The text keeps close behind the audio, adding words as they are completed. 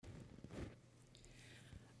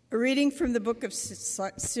A reading from the book of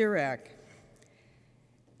Sirach.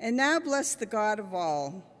 And now bless the God of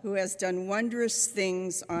all, who has done wondrous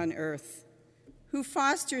things on earth, who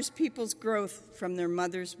fosters people's growth from their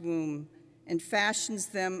mother's womb and fashions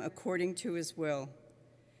them according to his will.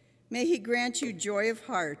 May he grant you joy of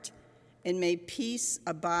heart, and may peace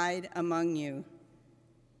abide among you.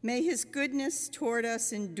 May his goodness toward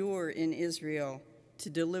us endure in Israel, to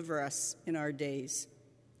deliver us in our days.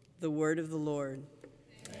 The word of the Lord.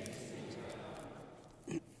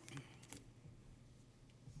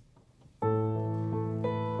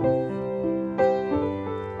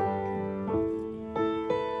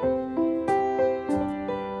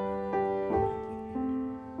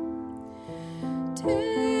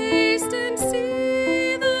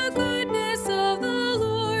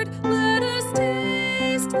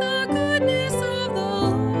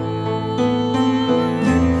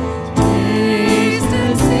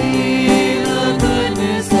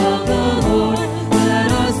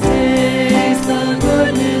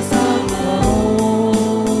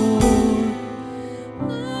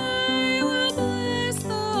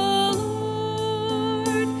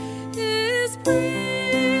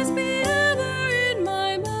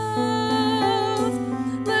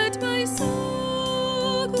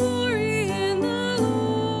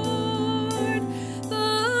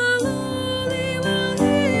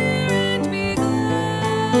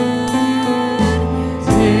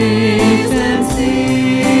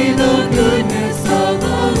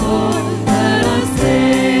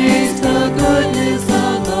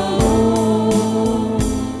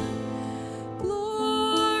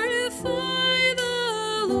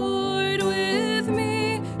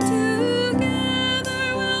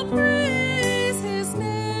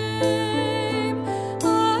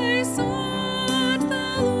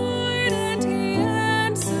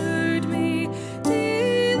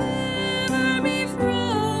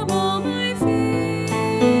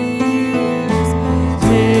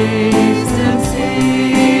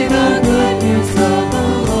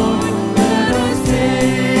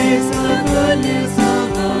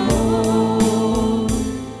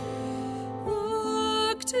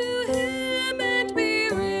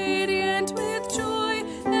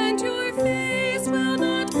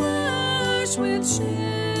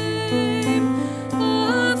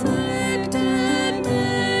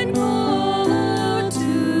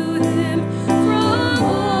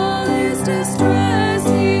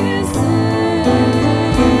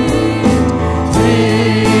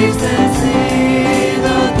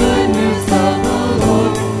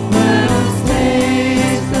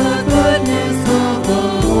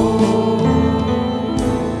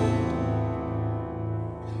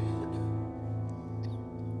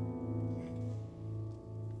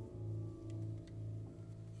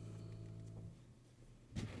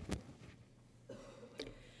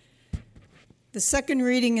 The second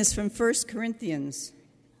reading is from 1 Corinthians.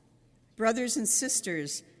 Brothers and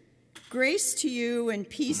sisters, grace to you and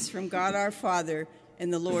peace from God our Father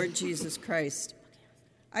and the Lord Jesus Christ.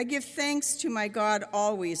 I give thanks to my God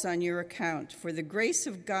always on your account for the grace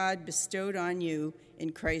of God bestowed on you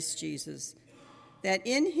in Christ Jesus, that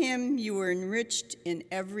in him you were enriched in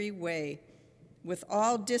every way, with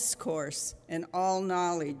all discourse and all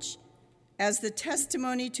knowledge, as the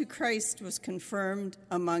testimony to Christ was confirmed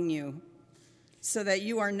among you, so that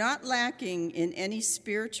you are not lacking in any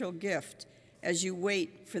spiritual gift as you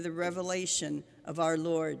wait for the revelation of our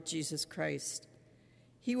Lord Jesus Christ.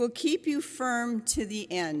 He will keep you firm to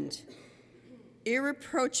the end,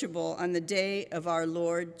 irreproachable on the day of our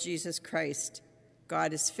Lord Jesus Christ.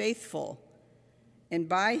 God is faithful, and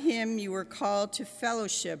by him you were called to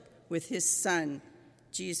fellowship with his Son,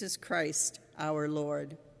 Jesus Christ, our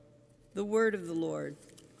Lord. The word of the Lord.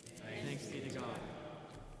 Thanks be to God.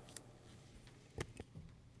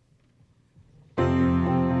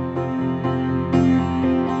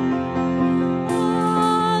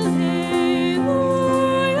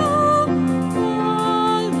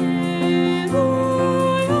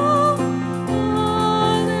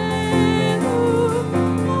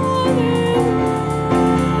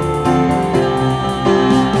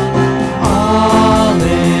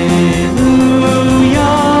 Alleluia,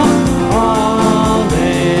 alleluia.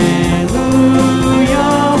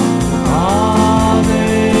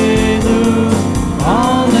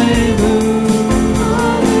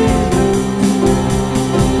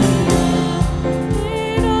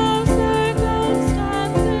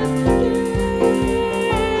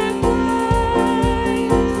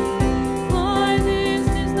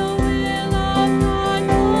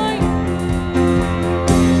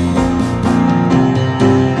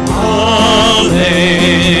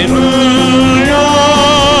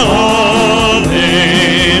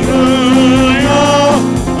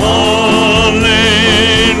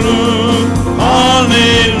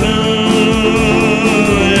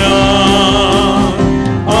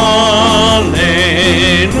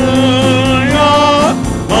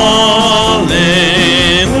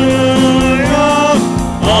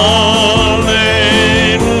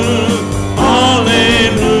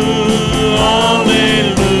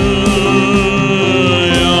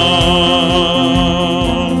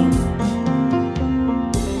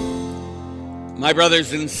 My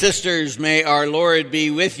brothers and sisters, may our Lord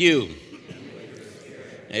be with you.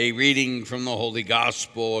 A reading from the Holy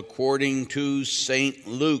Gospel according to St.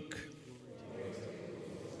 Luke.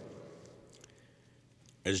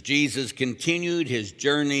 As Jesus continued his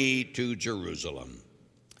journey to Jerusalem,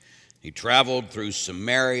 he traveled through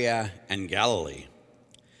Samaria and Galilee.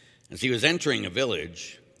 As he was entering a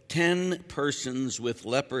village, 10 persons with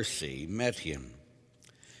leprosy met him.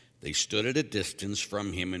 They stood at a distance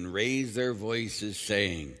from him and raised their voices,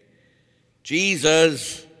 saying,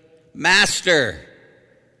 "Jesus, Master,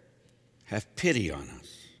 have pity on us."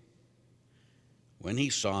 When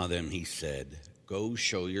he saw them, he said, "Go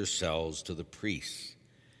show yourselves to the priests."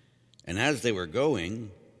 And as they were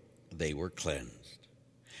going, they were cleansed.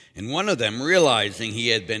 And one of them, realizing he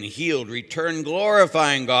had been healed, returned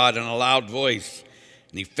glorifying God in a loud voice.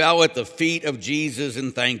 And he fell at the feet of Jesus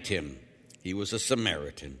and thanked him. He was a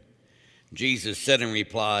Samaritan. Jesus said in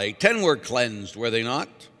reply, 10 were cleansed, were they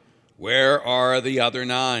not? Where are the other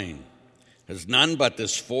 9? Has none but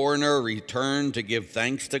this foreigner returned to give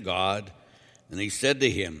thanks to God? And he said to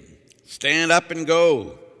him, "Stand up and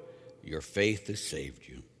go. Your faith has saved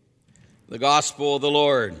you." The Gospel of the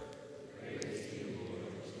Lord.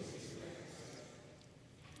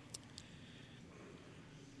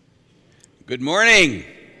 Good morning.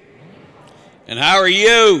 And how are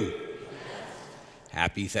you?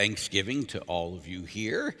 Happy Thanksgiving to all of you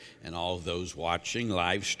here and all of those watching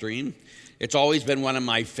live stream. It's always been one of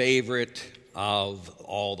my favorite of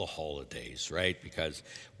all the holidays, right? Because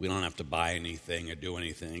we don't have to buy anything or do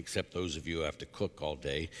anything except those of you who have to cook all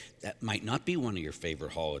day. That might not be one of your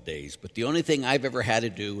favorite holidays, but the only thing I've ever had to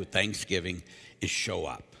do with Thanksgiving is show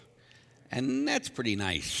up. And that's pretty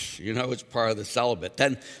nice. You know, it's part of the celibate.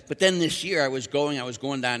 But then this year I was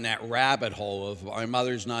going down that rabbit hole of my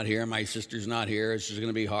mother's not here, my sister's not here. It's just going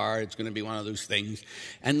to be hard. It's going to be one of those things.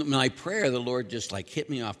 And my prayer, the Lord just like hit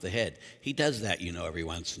me off the head. He does that, you know, every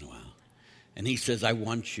once in a while. And he says, I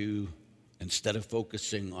want you, instead of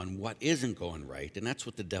focusing on what isn't going right, and that's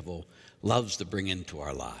what the devil loves to bring into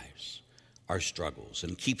our lives, our struggles,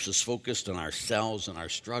 and keeps us focused on ourselves and our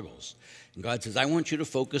struggles. And God says, I want you to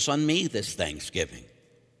focus on me this Thanksgiving.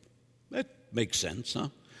 That makes sense, huh?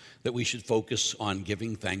 That we should focus on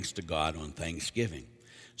giving thanks to God on Thanksgiving.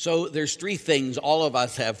 So there's 3 things. All of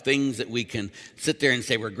us have things that we can sit there and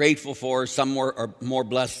say we're grateful for. Some are more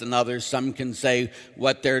blessed than others. Some can say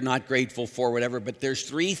what they're not grateful for, whatever. But there's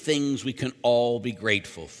 3 things we can all be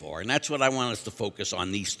grateful for. And that's what I want us to focus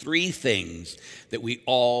on, these 3 things that we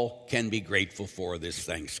all can be grateful for this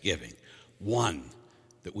Thanksgiving. 1,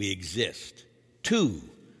 that we exist. 2,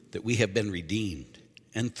 that we have been redeemed.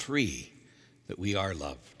 And 3, that we are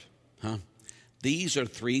loved. These are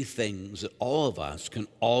 3 things that all of us can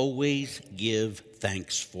always give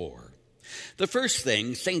thanks for. The first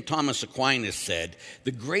thing, St. Thomas Aquinas said,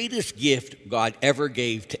 the greatest gift God ever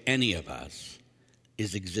gave to any of us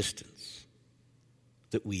is existence,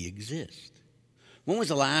 that we exist. When was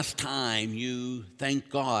the last time you thanked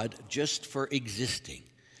God just for existing,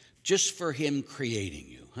 just for him creating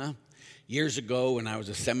you? Years ago when I was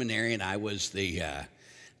a seminarian, I was the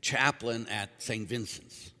chaplain at St.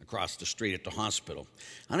 Vincent's across the street at the hospital.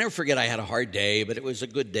 I'll never forget I had a hard day, but it was a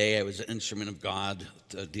good day. I was an instrument of God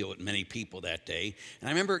to deal with many people that day. And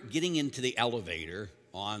I remember getting into the elevator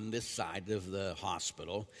on this side of the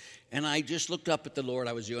hospital, and I just looked up at the Lord.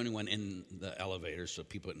 I was the only one in the elevator, so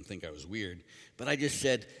people didn't think I was weird. But I just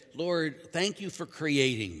said, Lord, thank you for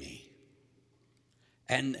creating me.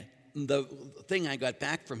 And the thing I got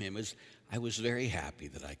back from him is, I was very happy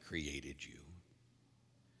that I created you.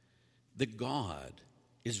 That God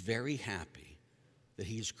is very happy that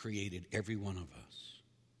he has created every one of us.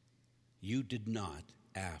 You did not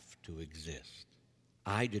have to exist.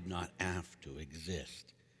 I did not have to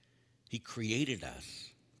exist. He created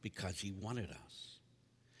us because he wanted us.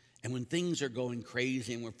 And when things are going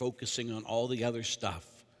crazy and we're focusing on all the other stuff,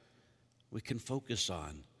 we can focus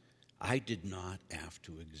on, I did not have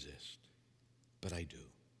to exist, but I do.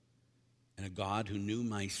 And a God who knew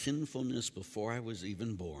my sinfulness before I was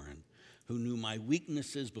even born, who knew my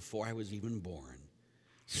weaknesses before I was even born,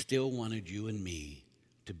 still wanted you and me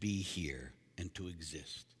to be here and to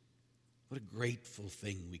exist. What a grateful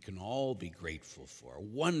thing we can all be grateful for, a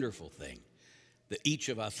wonderful thing that each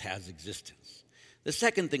of us has existence. The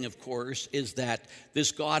second thing, of course, is that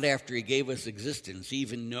this God, after he gave us existence,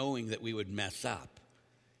 even knowing that we would mess up,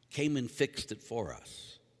 came and fixed it for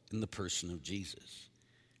us in the person of Jesus.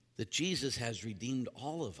 That Jesus has redeemed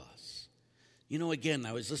all of us. You know, again,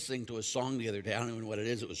 I was listening to a song the other day. I don't even know what it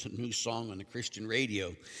is. It was a new song on the Christian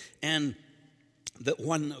radio. And that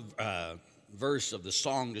one verse of the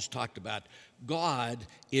song just talked about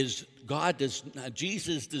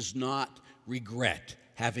Jesus does not regret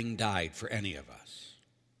having died for any of us.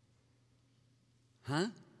 Huh?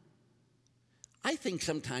 I think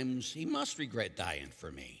sometimes he must regret dying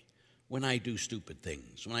for me when I do stupid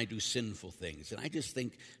things, when I do sinful things. And I just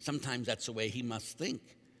think sometimes that's the way he must think.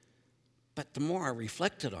 But the more I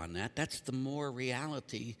reflected on that, that's the more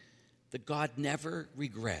reality that God never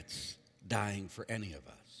regrets dying for any of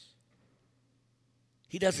us.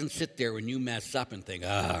 He doesn't sit there when you mess up and think,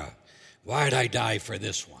 why'd I die for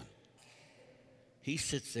this one? He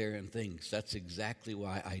sits there and thinks, that's exactly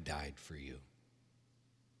why I died for you.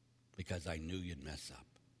 Because I knew you'd mess up.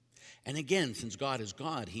 And again, since God is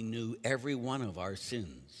God, he knew every one of our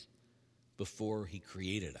sins before he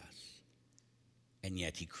created us. And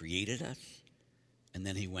yet he created us, and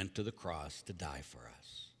then he went to the cross to die for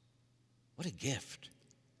us. What a gift.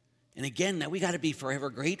 And again, now we got to be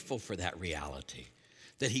forever grateful for that reality.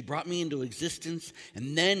 That he brought me into existence,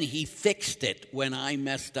 and then he fixed it when I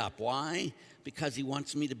messed up. Why? Because he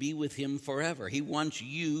wants me to be with him forever. He wants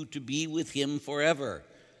you to be with him forever.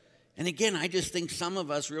 And again, I just think some of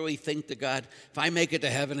us really think that God, if I make it to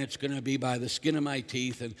heaven, it's going to be by the skin of my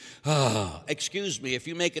teeth. And, excuse me, if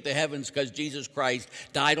you make it to heaven, it's because Jesus Christ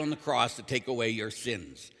died on the cross to take away your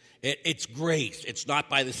sins. It's grace. It's not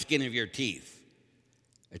by the skin of your teeth.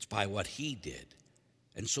 It's by what he did.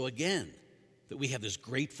 And so again, that we have this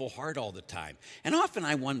grateful heart all the time. And often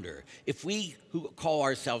I wonder if we who call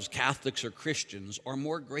ourselves Catholics or Christians are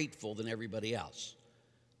more grateful than everybody else.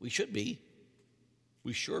 We should be.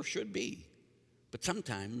 We sure should be. But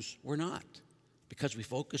sometimes we're not, because we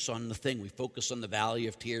focus on the thing. We focus on the valley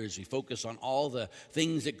of tears. We focus on all the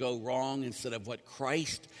things that go wrong instead of what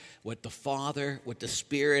Christ, what the Father, what the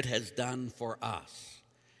Spirit has done for us.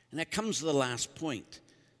 And that comes to the last point,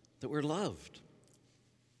 that we're loved.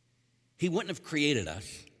 He wouldn't have created us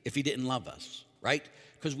if he didn't love us, right?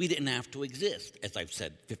 Because we didn't have to exist, as I've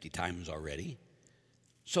said 50 times already.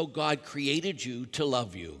 So God created you to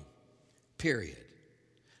love you, period.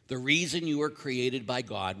 The reason you were created by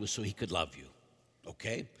God was so he could love you,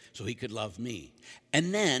 okay? So he could love me.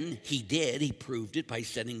 And then he proved it by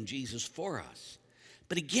sending Jesus for us.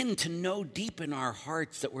 But again, to know deep in our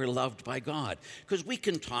hearts that we're loved by God. Because we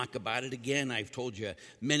can talk about it again. I've told you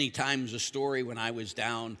many times a story when I was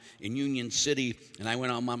down in Union City, and I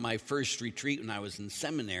went on my first retreat when I was in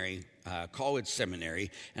seminary, college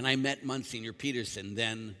seminary, and I met Monsignor Peterson,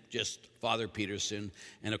 then just Father Peterson,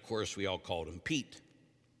 and of course we all called him Pete.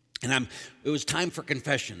 And it was time for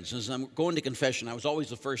confessions. As I'm going to confession, I was always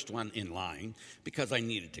the first one in line because I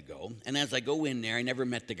needed to go. And as I go in there, I never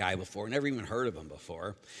met the guy before, never even heard of him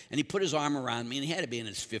before. And he put his arm around me, and he had to be in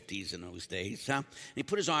his 50s in those days. And he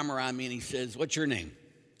put his arm around me, and he says, "What's your name?"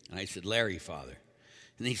 And I said, "Larry, Father."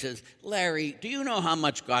 And he says, "Larry, do you know how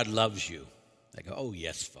much God loves you?" I go, "Oh,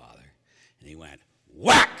 yes, Father." And he went,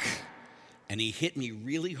 whack! And he hit me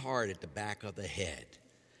really hard at the back of the head.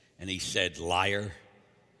 And he said, "Liar."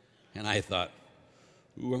 And I thought,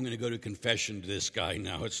 I'm going to go to confession to this guy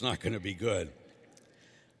now. It's not going to be good.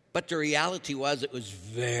 But the reality was it was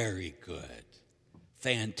very good,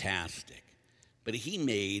 fantastic. But he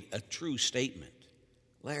made a true statement.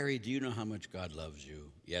 "Larry, do you know how much God loves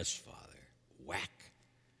you?" "Yes, Father." Whack,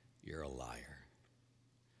 you're a liar.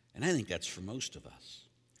 And I think that's for most of us.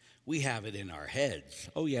 We have it in our heads.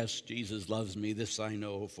 Oh, yes, Jesus loves me. This I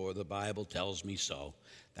know, for the Bible tells me so.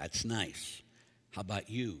 That's nice. How about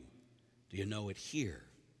you? Do you know it here,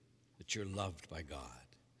 that you're loved by God?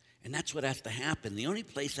 And that's what has to happen. The only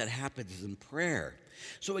place that happens is in prayer.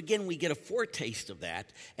 So again, we get a foretaste of that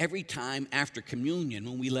every time after communion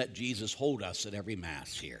when we let Jesus hold us at every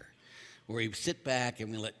Mass here, where we sit back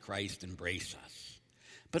and we let Christ embrace us.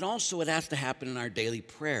 But also it has to happen in our daily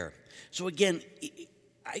prayer. So again,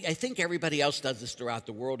 I think everybody else does this throughout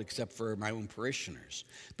the world except for my own parishioners.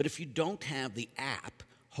 But if you don't have the app,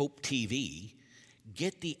 Hope TV,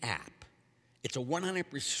 get the app. It's a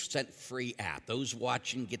 100% free app. Those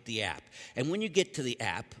watching, get the app. And when you get to the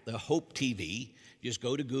app, the Hope TV, just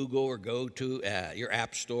go to Google or go to your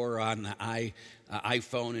app store on the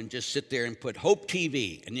iPhone and just sit there and put Hope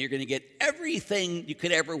TV. And you're going to get everything you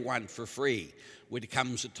could ever want for free when it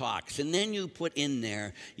comes to talks. And then you put in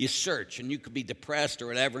there, you search, and you could be depressed or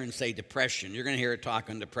whatever and say depression. You're going to hear a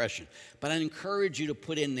talk on depression. But I encourage you to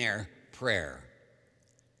put in there prayer.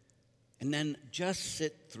 And then just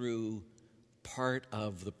sit through part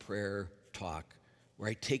of the prayer talk where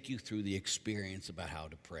I take you through the experience about how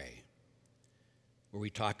to pray, where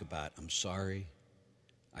we talk about, I'm sorry,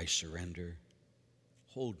 I surrender,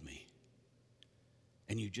 hold me.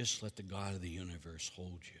 And you just let the God of the universe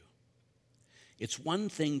hold you. It's one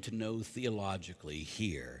thing to know theologically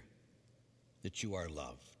here that you are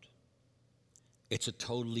loved. It's a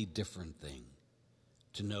totally different thing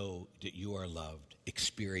to know that you are loved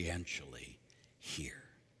experientially here.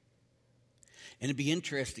 And it'd be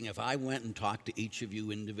interesting if I went and talked to each of you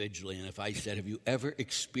individually, and if I said, have you ever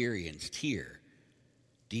experienced here,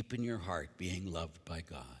 deep in your heart, being loved by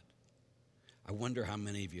God? I wonder how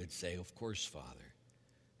many of you would say, of course, Father.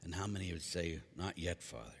 And how many would say, not yet,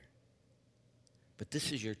 Father. But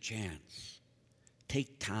this is your chance.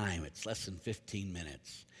 Take time. It's less than 15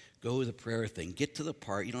 minutes. Go with the prayer thing. Get to the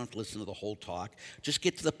part. You don't have to listen to the whole talk. Just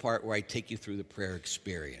get to the part where I take you through the prayer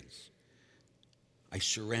experience. I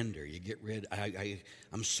surrender. You get rid.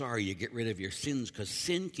 I'm sorry. You get rid of your sins because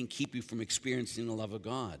sin can keep you from experiencing the love of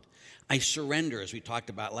God. I surrender, as we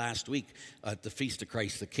talked about last week at the Feast of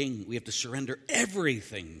Christ the King. We have to surrender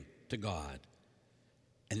everything to God.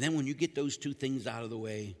 And then when you get those two things out of the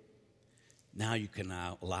way, now you can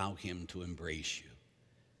allow him to embrace you.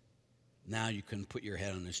 Now you can put your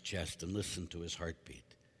head on his chest and listen to his heartbeat.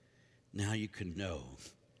 Now you can know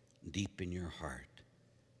deep in your heart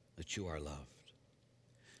that you are loved.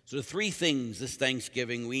 So the three things this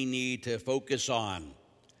Thanksgiving we need to focus on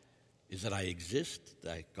is that I exist,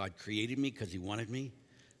 that God created me because he wanted me,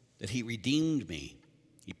 that he redeemed me,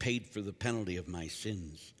 he paid for the penalty of my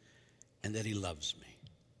sins, and that he loves me.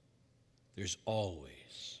 There's always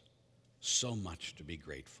so much to be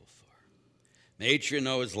grateful for. May you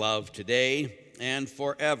know his love today and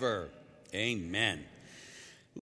forever. Amen.